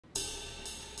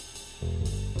Hey,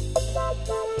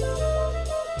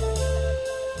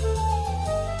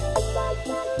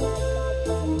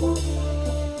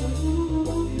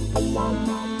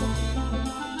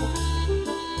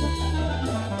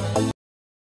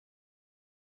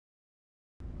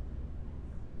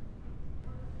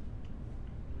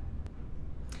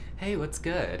 what's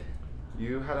good?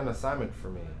 You had an assignment for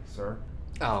me, sir.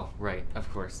 Oh, right,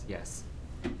 of course, yes.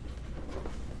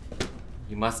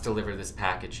 You must deliver this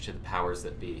package to the powers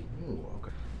that be. Ooh,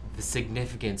 okay. The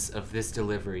significance of this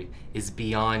delivery is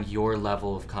beyond your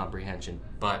level of comprehension,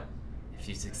 but if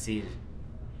you succeed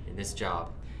in this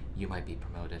job, you might be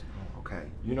promoted. Okay.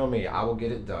 You know me, I will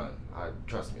get it done.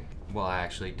 Trust me. Well, I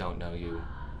actually don't know you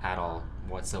at all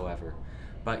whatsoever,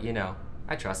 but you know,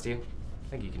 I trust you. I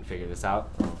think you can figure this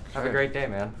out. Okay. Have a great day,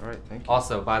 man. All right, thank you.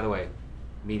 Also, by the way,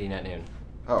 meeting at noon.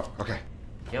 Oh, okay.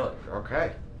 Kill it.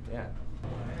 Okay. Yeah.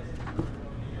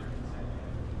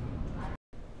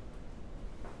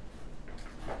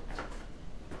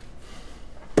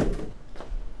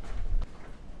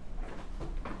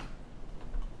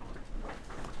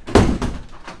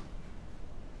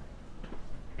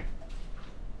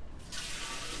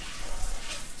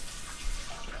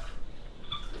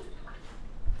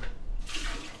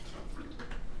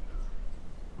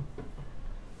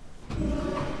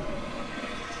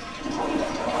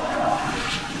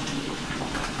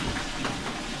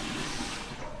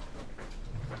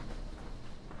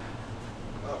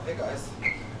 Hey guys.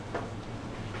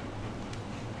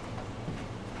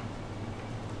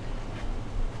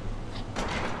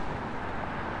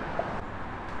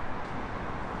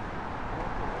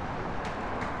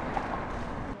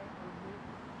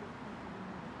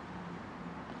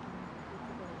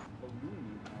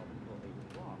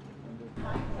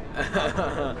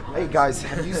 Hey guys,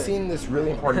 have you seen this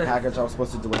really important package I was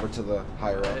supposed to deliver to the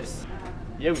higher ups?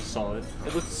 Yeah, we saw it.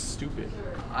 It looks stupid.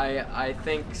 I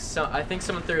think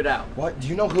someone threw it out. What? Do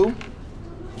you know who?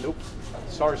 Nope.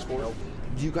 Sorry, sport. Nope.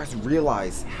 Do you guys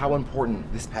realize how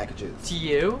important this package is? To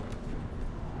you?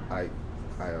 Are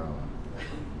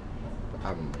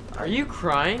you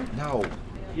crying? No.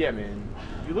 Yeah, man.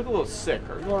 You look a little sick.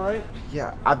 Are you alright?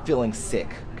 Yeah, I'm feeling sick.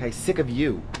 Okay, sick of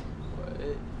you.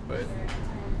 But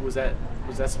was that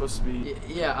supposed to be?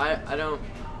 Yeah, I don't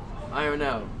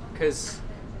know, cause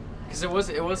it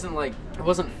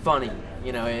wasn't funny,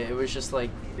 you know. It was just like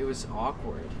it was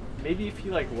awkward. Maybe if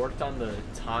you like worked on the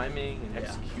timing and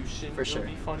execution, for sure. It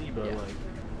would be funny. But like,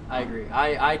 I agree.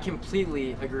 I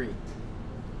completely agree.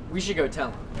 We should go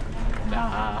tell him.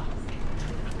 nah.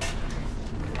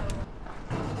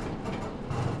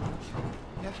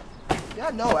 Yeah,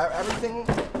 no,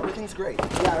 everything's great.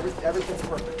 Yeah, everything's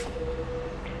perfect.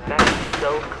 That's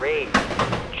so great.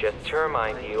 Just to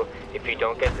remind you, if you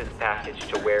don't get this package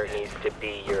to where it needs to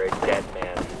be, you're a dead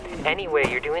man. Anyway,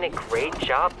 you're doing a great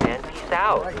job, man. Peace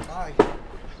out. All right, bye.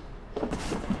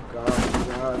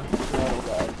 God.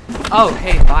 Oh,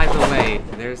 hey, by the way,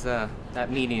 there's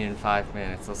that meeting in 5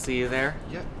 minutes. I'll see you there.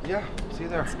 Yeah, see you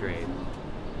there. That's great.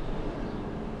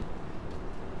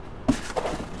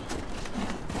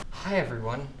 Hi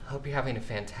everyone, hope you're having a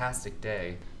fantastic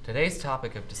day. Today's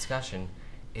topic of discussion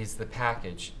is the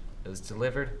package that was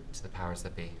delivered to the powers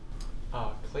that be.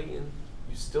 Clayton,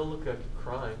 you still look like you're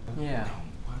crying. Yeah.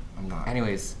 What? I'm not.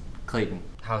 Anyways, Clayton,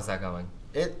 how's that going?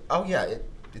 It's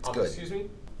good. Excuse me?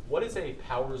 What is a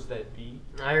powers that be?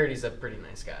 I heard he's a pretty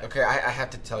nice guy. Okay, I have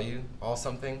to tell you all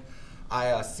something.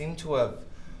 I seem to have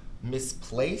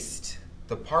misplaced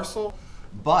the parcel,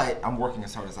 but I'm working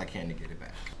as hard as I can to get it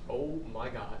back. Oh my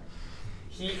god.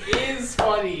 He is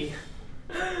funny.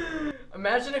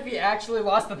 Imagine if he actually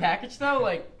lost the package though,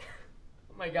 like,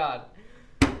 oh my god.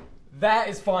 That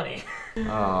is funny.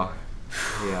 Oh,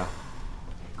 yeah.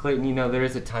 Clayton, you know there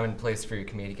is a time and place for your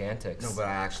comedic antics. No, but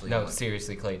I actually... No,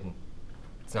 seriously, Clayton.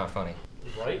 It's not funny.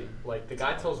 Right? Like, the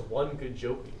guy tells one good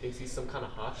joke, he thinks he's some kind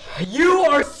of hot shit. You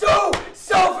are so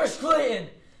selfish, Clayton!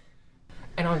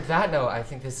 And on that note, I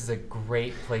think this is a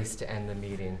great place to end the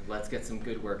meeting. Let's get some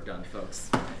good work done, folks.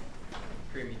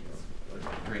 Great meeting.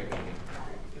 Great meeting.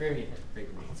 Great meeting. Great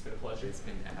meeting. It's been a pleasure. It's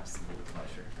been an absolute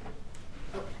pleasure.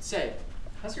 Oh, say,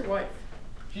 how's your wife?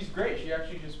 She's great. She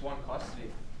actually just won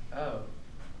custody. Oh,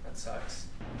 that sucks.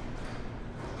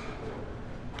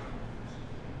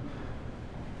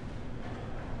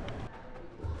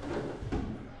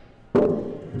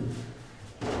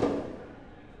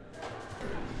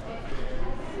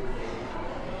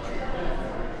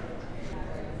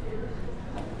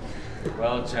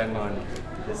 Well, Chenmon,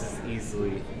 this is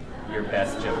easily your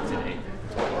best joke today.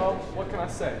 Well, what can I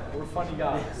say? We're funny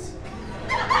guys.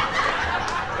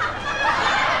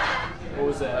 What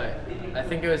was that? I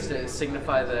think it was to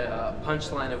signify the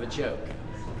punchline of a joke.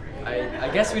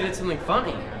 I guess we did something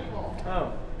funny.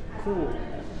 Oh, cool.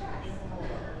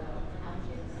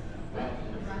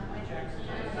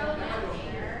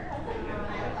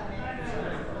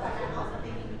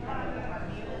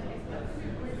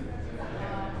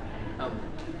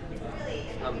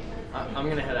 I'm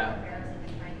gonna head out.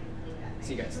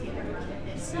 See you guys.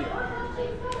 See ya.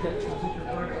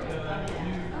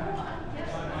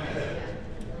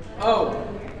 Oh,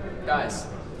 guys,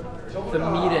 the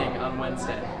meeting on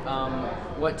Wednesday.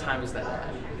 What time is that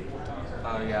at?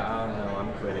 Oh yeah, I don't know.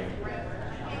 I'm quitting.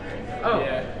 Oh.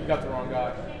 Yeah, you got the wrong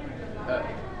guy.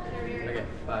 Okay,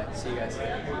 bye. See you guys.